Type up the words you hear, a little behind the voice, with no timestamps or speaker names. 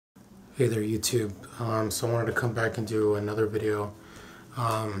Hey there YouTube. So I wanted to come back and do another video.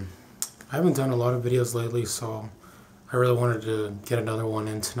 I haven't done a lot of videos lately, so I really wanted to get another one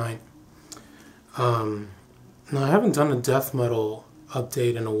in tonight. Now I haven't done a death metal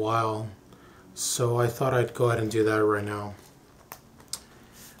update in a while, so I thought I'd go ahead and do that right now.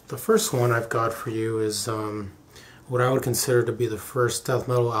 The first one I've got for you is what I would consider to be the first death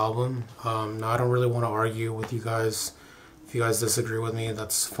metal album. Now I don't really want to argue with you guys. If you guys disagree with me,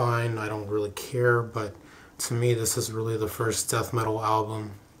 that's fine. I don't really care, but to me this is really the first death metal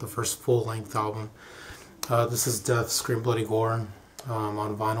album, the first full-length album. This is Death, Scream, Bloody Gore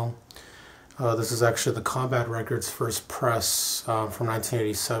on vinyl. This is actually the Combat Records first press from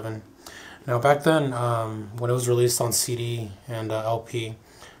 1987. Now back then, when it was released on CD and LP,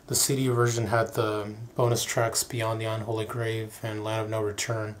 the CD version had the bonus tracks Beyond the Unholy Grave and Land of No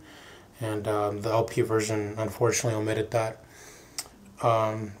Return, and the LP version unfortunately omitted that.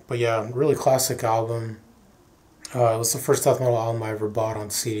 But yeah, really classic album. It was the first death metal album I ever bought on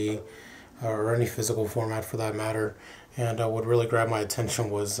CD or any physical format for that matter, and what really grabbed my attention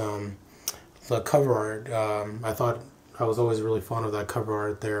was the cover art. I was always really fond of that cover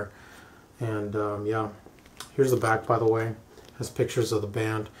art there, and yeah, here's the back, by the way. It has pictures of the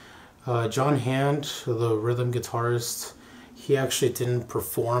band. John Hand, the rhythm guitarist, he actually didn't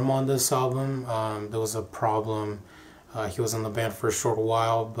perform on this album. There was a problem. He was in the band for a short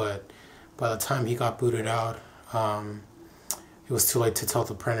while, but by the time he got booted out, it was too late to tell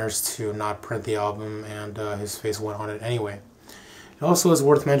the printers to not print the album, and his face went on it anyway. It also is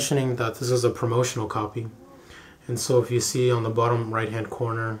worth mentioning that this is a promotional copy, and so if you see on the bottom right hand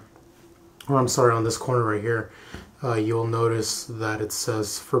corner, or I'm sorry, on this corner right here, you'll notice that it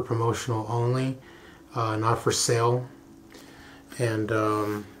says for promotional only, not for sale. And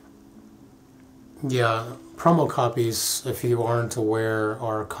yeah, promo copies, if you aren't aware,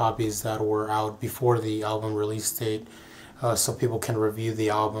 are copies that were out before the album release date, so people can review the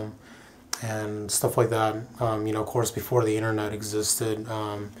album and stuff like that. You know, of course, before the internet existed,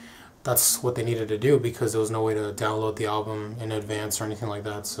 that's what they needed to do because there was no way to download the album in advance or anything like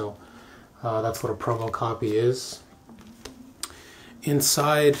that. So that's what a promo copy is.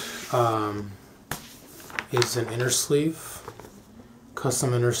 Inside is an inner sleeve,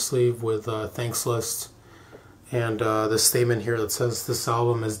 custom inner sleeve with a thanks list, and the statement here that says this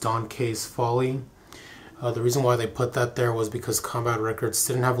album is Don K's folly. The reason why they put that there was because Combat Records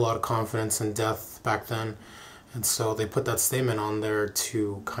didn't have a lot of confidence in death back then, and so they put that statement on there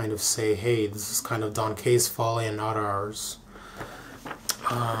to kind of say, hey, this is kind of Don K's folly and not ours.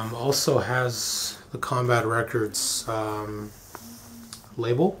 Also has the Combat Records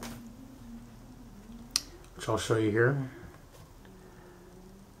label, which I'll show you here.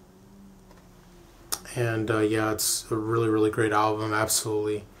 And yeah, it's a really great album,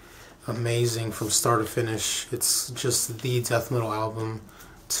 absolutely amazing from start to finish. It's just the death metal album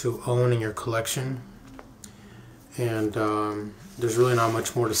to own in your collection, and there's really not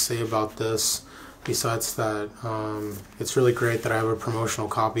much more to say about this besides that it's really great that I have a promotional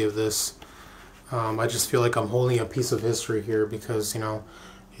copy of this. I just feel like I'm holding a piece of history here because, you know,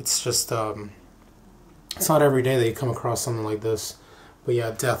 it's just it's not every day that you come across something like this. But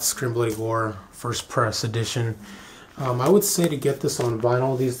yeah, Death, Scream, Bloody Gore, first press edition. I would say to get this on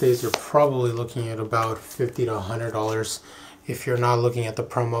vinyl these days, you're probably looking at about $50 to $100 if you're not looking at the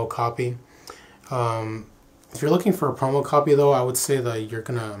promo copy. If you're looking for a promo copy, though, I would say that you're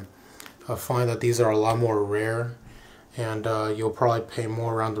gonna find that these are a lot more rare, and you'll probably pay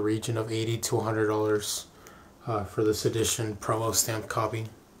more around the region of $80 to $100 for this edition promo stamp copy.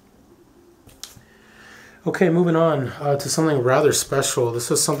 Okay, moving on to something rather special.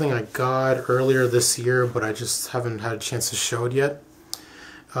 This is something I got earlier this year, but I just haven't had a chance to show it yet.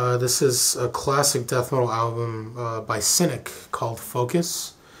 This is a classic death metal album by Cynic called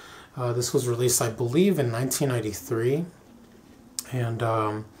Focus. This was released, I believe, in 1993.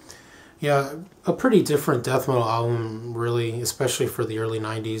 And yeah, a pretty different death metal album, really, especially for the early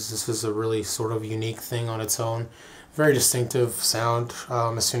 90s. This is a really sort of unique thing on its own. Very distinctive sound.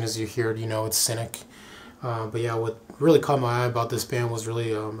 As soon as you hear it, you know it's Cynic. But yeah, what really caught my eye about this band was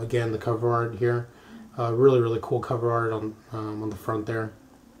really, again, the cover art here. Really cool cover art on the front there.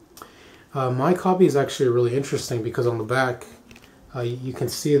 My copy is actually really interesting because on the back, you can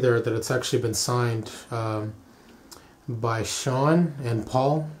see there that it's actually been signed by Sean and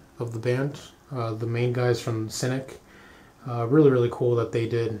Paul of the band, the main guys from Cynic. Really cool that they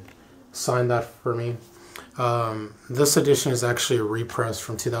did sign that for me. This edition is actually a repress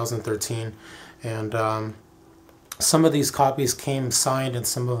from 2013, and some of these copies came signed and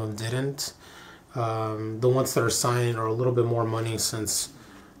some of them didn't. The ones that are signed are a little bit more money since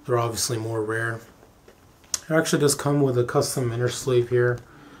they're obviously more rare. It actually does come with a custom inner sleeve here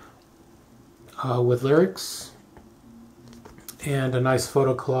with lyrics and a nice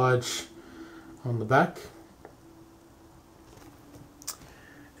photo collage on the back.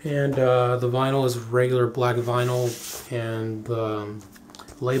 And the vinyl is regular black vinyl, and the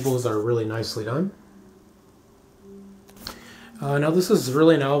labels are really nicely done. Now this is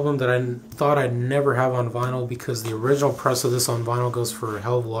really an album that I thought I'd never have on vinyl, because the original press of this on vinyl goes for a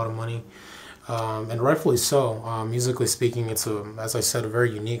hell of a lot of money. And rightfully so. Musically speaking, it's, as I said, a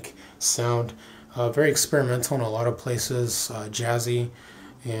very unique sound. Very experimental in a lot of places, jazzy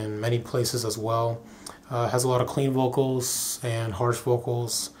in many places as well. Has a lot of clean vocals and harsh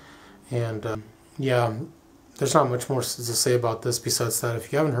vocals. And yeah, there's not much more to say about this besides that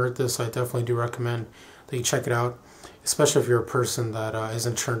if you haven't heard this, I definitely do recommend that you check it out. Especially if you're a person that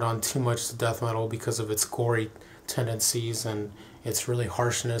isn't turned on too much to death metal because of its gory tendencies and its really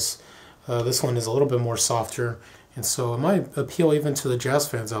harshness. This one is a little bit more softer, and so it might appeal even to the jazz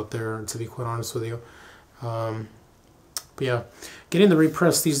fans out there, to be quite honest with you. But yeah, getting the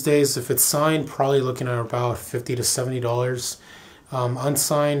repress these days, if it's signed, probably looking at about $50 to $70.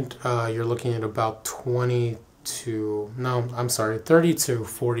 Unsigned, you're looking at about $30 to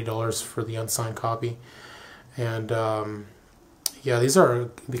 $40 for the unsigned copy. And yeah, these are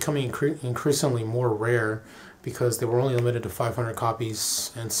becoming increasingly more rare because they were only limited to 500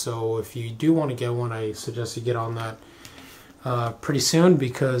 copies. And so if you do want to get one, I suggest you get on that pretty soon,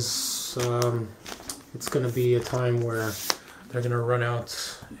 because it's going to be a time where they're going to run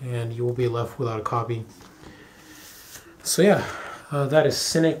out and you will be left without a copy. So yeah, that is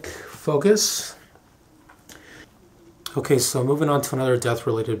Cynic Focus. Okay, so moving on to another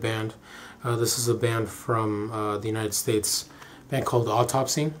death-related band. This is a band from the United States, a band called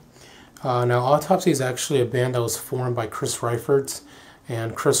Autopsy. Now, Autopsy is actually a band that was formed by Chris Reifert,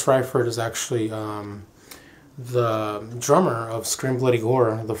 and Chris Reifert is actually the drummer of Scream Bloody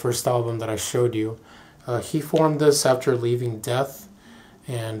Gore, the first album that I showed you. He formed this after leaving Death,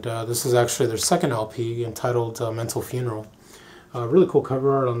 and this is actually their second LP entitled Mental Funeral. Really cool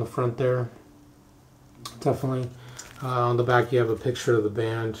cover art on the front there, definitely. On the back you have a picture of the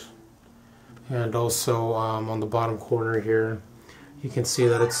band. And also on the bottom corner here, you can see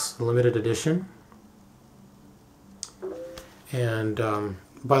that it's a limited edition. And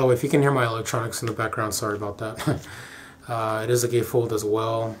by the way, if you can hear my electronics in the background, sorry about that. It is a gatefold as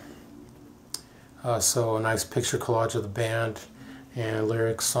well. So a nice picture collage of the band and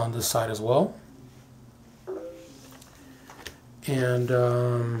lyrics on this side as well. And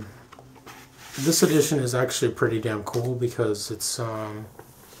this edition is actually pretty damn cool because it's on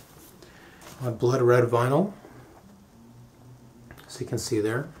blood red vinyl, so you can see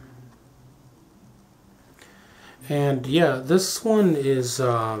there. And yeah, this one is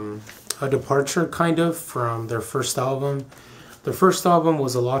a departure kind of from their first album. Their first album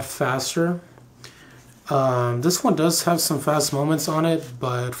was a lot faster. This one does have some fast moments on it,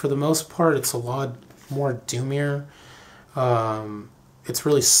 but for the most part it's a lot more doomier. It's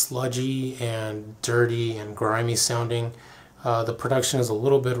really sludgy and dirty and grimy sounding. The production is a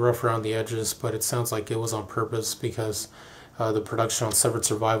little bit rough around the edges, but it sounds like it was on purpose because the production on Severed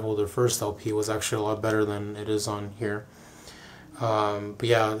Survival, their first LP, was actually a lot better than it is on here. But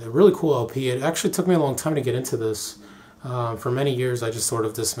yeah, a really cool LP. It actually took me a long time to get into this. For many years I just sort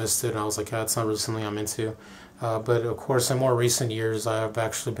of dismissed it, and I was like, yeah, it's not really something I'm into. But of course, in more recent years, I've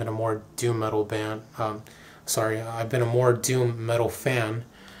actually been a more doom metal band. I've been a more doom metal fan,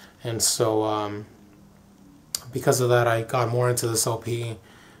 and so because of that, I got more into this LP,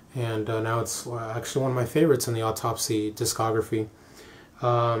 and now it's actually one of my favorites in the Autopsy discography.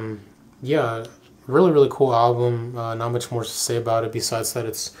 Yeah, really cool album. Not much more to say about it besides that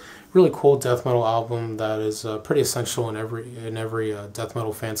it's really cool death metal album that is pretty essential in every death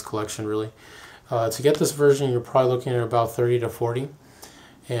metal fan's collection, really. To get this version, you're probably looking at about $30 to $40.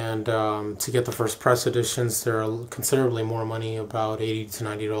 And to get the first press editions, they're considerably more money, about $80 to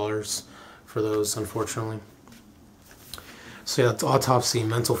 $90 for those, unfortunately. So yeah, it's Autopsy,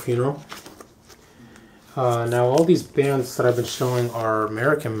 Mental Funeral. Now all these bands that I've been showing are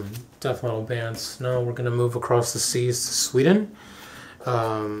American death metal bands. Now we're going to move across the seas to Sweden.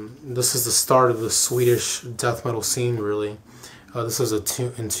 This is the start of the Swedish death metal scene, really. This is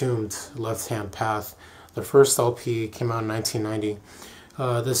Entombed, Left Hand Path. The first LP came out in 1990.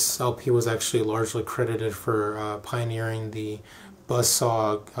 This LP was actually largely credited for pioneering the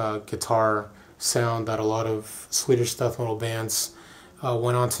buzzsaw guitar sound that a lot of Swedish death metal bands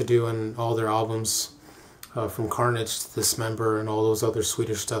went on to do in all their albums, from Carnage to Dismember and all those other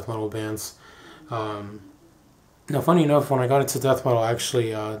Swedish death metal bands. Now, funny enough, when I got into death metal, I actually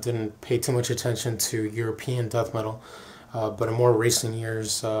didn't pay too much attention to European death metal. But in more recent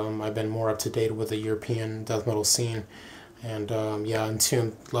years, I've been more up to date with the European death metal scene. And yeah,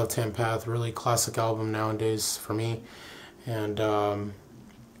 Entombed, Left Hand Path, really classic album nowadays for me. And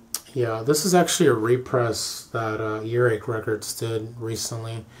yeah, this is actually a repress that Earache Records did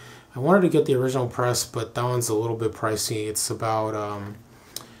recently. I wanted to get the original press, but that one's a little bit pricey. It's about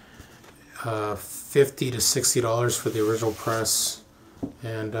 $50 to $60 for the original press.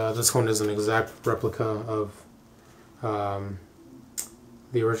 And this one is an exact replica of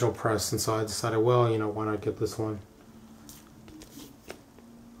the original press, and so I decided, well, you know, why not get this one?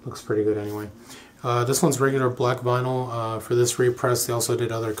 Looks pretty good anyway. This one's regular black vinyl. For this repress, they also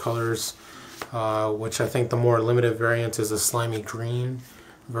did other colors, which I think the more limited variant is a slimy green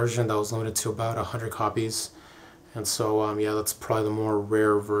version that was limited to about 100 copies. And so, yeah, that's probably the more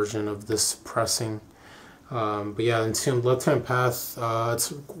rare version of this pressing. But yeah, Entombed, Left Hand Path,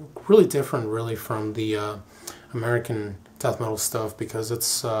 it's really different, really, from the American death metal stuff, because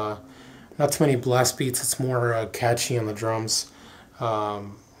it's not too many blast beats. It's more catchy on the drums.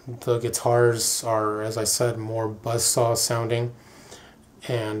 The guitars are, as I said, more buzzsaw sounding,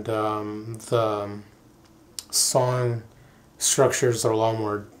 and the song structures are a lot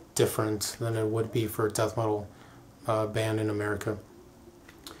more different than it would be for a death metal band in America.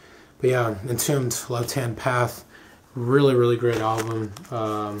 But yeah, Entombed, Left Hand Path, really, really great album.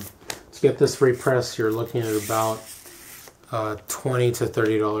 To get this repress, you're looking at about $20 to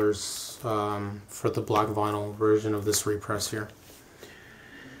 $30 for the black vinyl version of this repress here.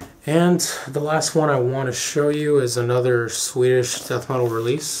 And the last one I want to show you is another Swedish death metal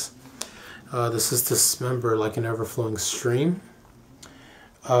release. This is Dismember, Like an Ever-Flowing Stream.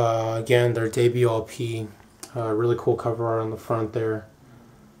 Again, their debut LP. Really cool cover art on the front there.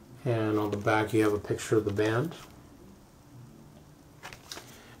 And on the back you have a picture of the band.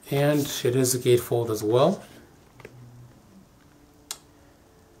 And it is a gatefold as well.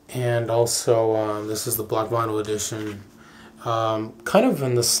 And also, this is the black vinyl edition. Kind of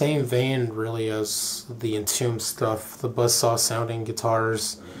in the same vein, really, as the Entombed stuff. The buzzsaw sounding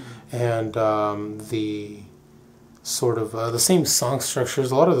guitars and the sort of the same song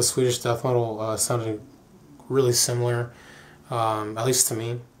structures. A lot of the Swedish death metal sounded really similar, at least to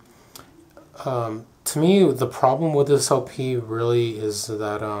me. To me, the problem with this LP really is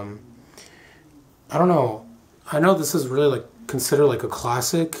that, I don't know, I know this is really like considered like a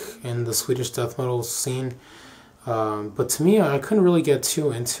classic in the Swedish death metal scene, but to me, I couldn't really get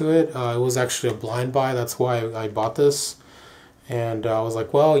too into it. It was actually a blind buy, that's why I bought this, and I was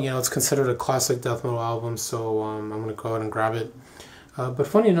like, well, you know, it's considered a classic death metal album, so I'm going to go ahead and grab it. But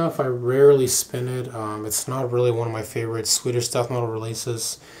funny enough, I rarely spin it. It's not really one of my favorite Swedish death metal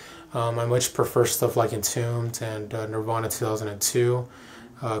releases. I much prefer stuff like Entombed and Nirvana 2002,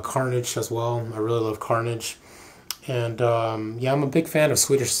 Carnage as well. I really love Carnage. And yeah, I'm a big fan of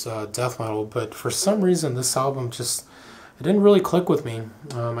Swedish death metal, but for some reason this album just, it didn't really click with me.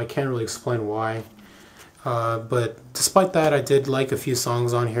 I can't really explain why. But despite that, I did like a few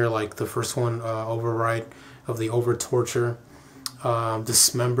songs on here, like the first one, Override of the Over Torture,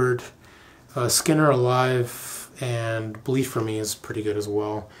 Dismembered, Skinner Alive, and Bleed For Me is pretty good as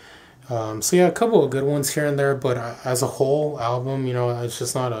well. So yeah, a couple of good ones here and there, but as a whole album, you know, it's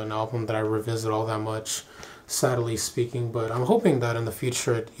just not an album that I revisit all that much, sadly speaking, but I'm hoping that in the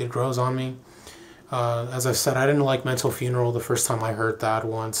future it grows on me. As I said, I didn't like Mental Funeral the first time I heard that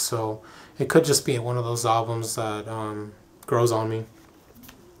once, so it could just be one of those albums that grows on me.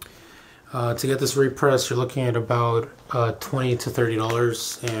 To get this repress, you're looking at about $20 to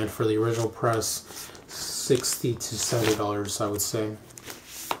 $30, and for the original press, $60 to $70, I would say.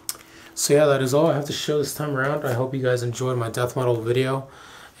 So yeah, that is all I have to show this time around. I hope you guys enjoyed my death metal video,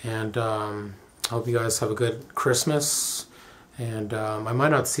 and I hope you guys have a good Christmas. And I might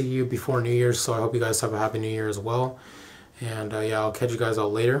not see you before New Year's, so I hope you guys have a happy New Year as well. And yeah, I'll catch you guys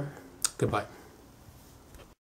all later. Goodbye.